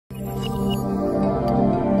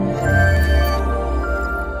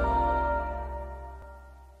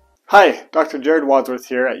Hi, Dr. Wadsworth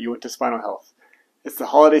here at Uintah Spine Health. It's the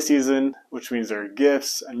holiday season, which means there are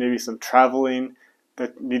gifts and maybe some traveling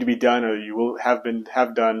that need to be done or you will have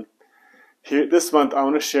done. Here this month, I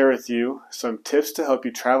want to share with you some tips to help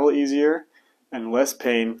you travel easier and less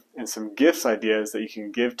pain, and some gifts ideas that you can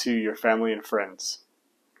give to your family and friends.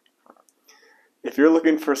 If you're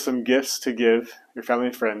looking for some gifts to give your family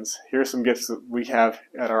and friends, here are some gifts that we have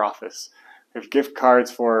at our office. We have gift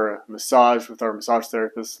cards for a massage with our massage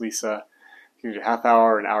therapist, Lisa. You can do a half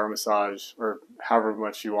hour, an hour massage, or however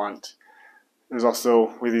much you want. There's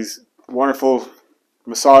also with these wonderful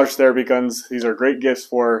massage therapy guns. These are great gifts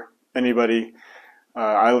for anybody.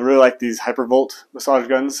 I really like these Hypervolt massage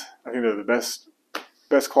guns. I think they're the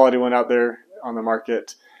best quality one out there on the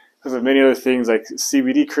market. Because of many other things like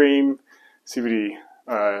CBD cream, CBD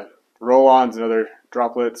roll-ons and other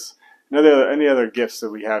droplets, and any other gifts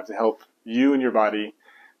that we have to help you and your body.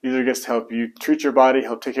 These are gifts to help you treat your body,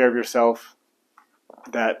 help take care of yourself,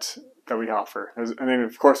 that we offer. And then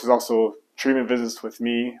of course there's also treatment visits with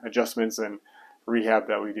me, adjustments and rehab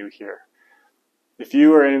that we do here. If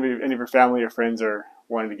you or any of your family or friends are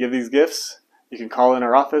wanting to give these gifts, you can call in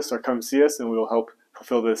our office or come see us and we will help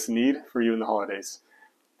fulfill this need for you in the holidays.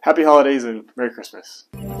 Happy holidays and Merry Christmas.